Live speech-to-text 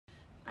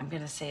I'm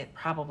gonna say it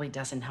probably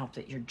doesn't help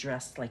that you're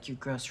dressed like you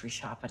grocery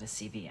shop at a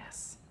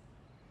CVS.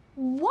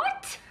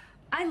 What?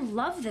 I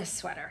love this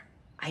sweater.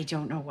 I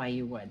don't know why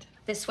you would.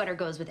 This sweater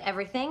goes with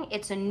everything.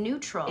 It's a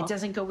neutral. It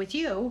doesn't go with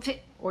you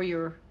or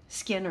your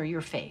skin or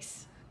your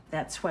face.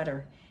 That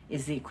sweater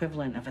is the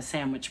equivalent of a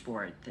sandwich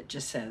board that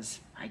just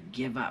says, I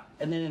give up.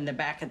 And then in the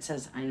back it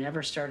says, I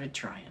never started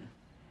trying.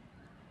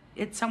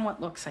 It somewhat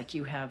looks like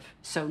you have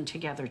sewn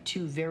together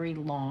two very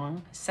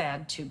long,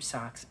 sad tube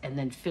socks and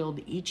then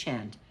filled each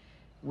end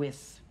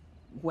with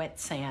wet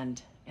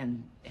sand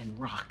and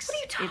rocks. What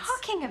are you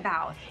talking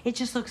about? It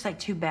just looks like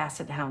two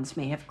basset hounds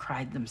may have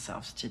cried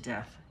themselves to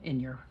death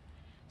in your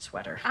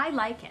sweater. I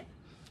like it.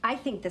 I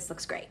think this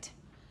looks great.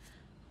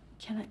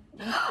 Can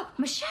I?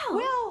 Michelle!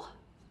 Well,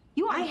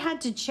 I had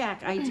to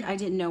check. I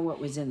didn't know what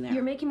was in there.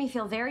 You're making me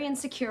feel very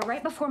insecure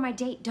right before my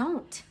date.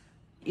 Don't.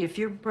 If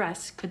your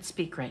breasts could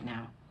speak right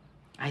now,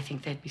 I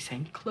think they'd be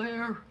saying,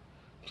 Claire,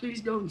 please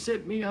don't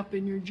zip me up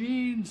in your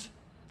jeans.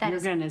 You're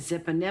gonna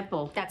zip a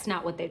nipple. That's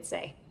not what they'd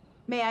say.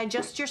 May I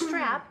adjust your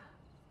strap?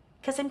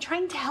 Because I'm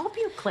trying to help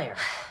you, Claire.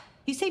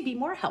 You say be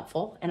more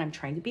helpful, and I'm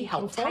trying to be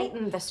helpful.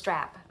 Tighten the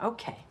strap.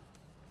 Okay.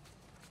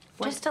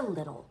 Just a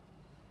little.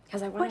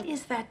 Because I want. What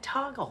is that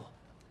toggle?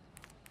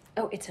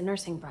 Oh, it's a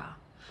nursing bra.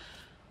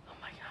 Oh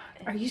my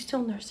God. Are you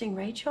still nursing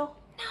Rachel?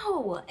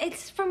 No,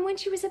 it's from when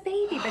she was a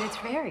baby, but it's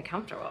very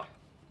comfortable.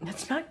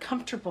 It's not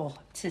comfortable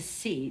to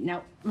see.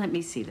 Now, let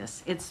me see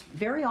this. It's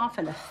very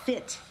often a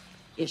fit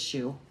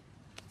issue.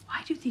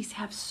 Why do these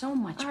have so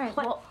much play?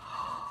 Well,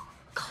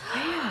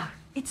 Claire,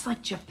 it's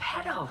like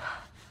Geppetto.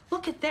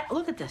 Look at that.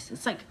 Look at this.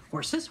 It's like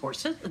horses.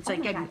 It's like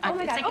oh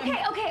my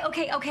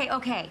God.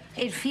 Okay.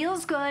 It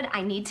feels good.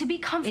 I need to be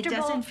comfortable. It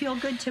doesn't feel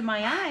good to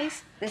my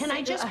eyes. Can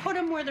I just put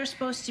them where they're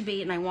supposed to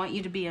be? And I want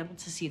you to be able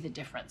to see the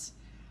difference.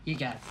 You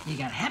got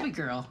happy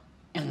girl,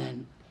 and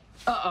then,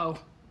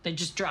 they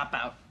just drop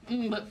out.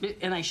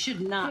 And I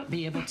should not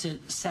be able to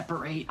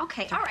separate.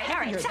 Okay, all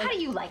right. So how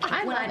do you like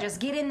it? When I just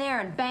get in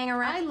there and bang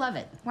around? I love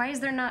it. Why is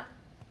there not?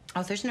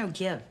 Oh, there's no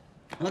give.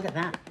 Look at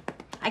that.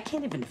 I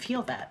can't even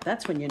feel that.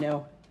 That's when you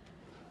know.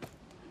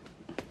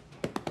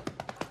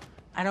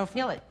 I don't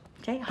feel it.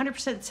 Okay,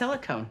 100%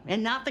 silicone,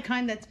 and not the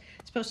kind that's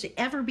supposed to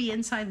ever be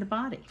inside the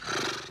body.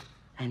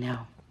 I know.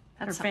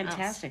 That's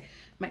fantastic.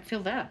 Might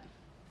feel that.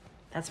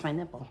 That's my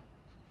nipple.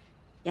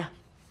 Yeah,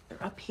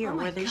 they're up here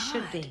where they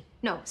should be.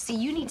 No, see,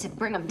 you need to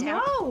bring them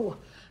down. No,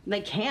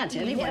 they can't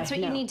anyway. That's what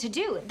you need to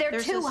do. They're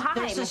too high,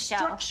 there's Michelle.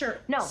 A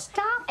structure. No,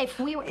 stop. If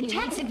we were,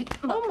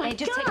 Oh my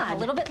just take them a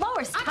little bit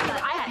lower.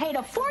 I paid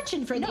a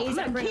fortune for these.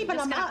 I'm keeping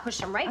them up. Push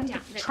them right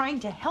down. Trying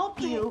to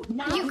help you.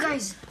 What are you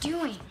guys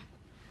doing?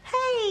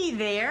 Hey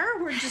there.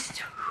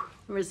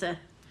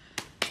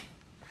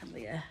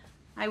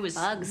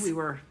 We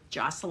were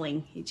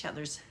jostling each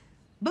other's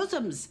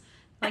bosoms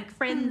like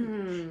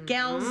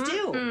gals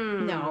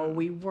do. No,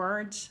 we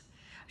weren't.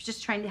 I was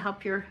just trying to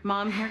help your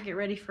mom here get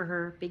ready for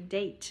her big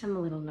date. I'm a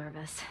little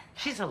nervous.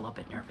 She's a little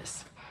bit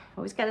nervous.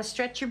 Always got to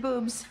stretch your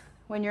boobs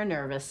when you're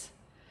nervous.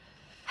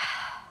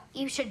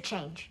 You should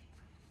change.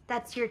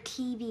 That's your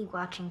TV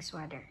watching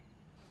sweater.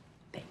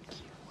 Thank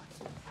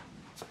you.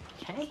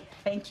 Okay,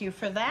 thank you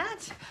for that.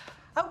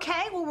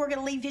 Okay, well, we're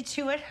gonna leave you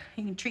to it.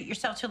 You can treat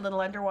yourself to a little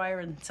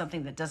underwire and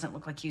something that doesn't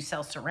look like you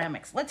sell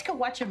ceramics. Let's go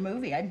watch a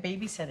movie. I'm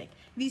babysitting.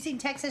 Have you seen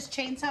Texas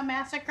Chainsaw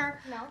Massacre?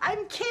 No.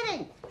 I'm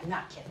kidding. I'm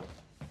not kidding.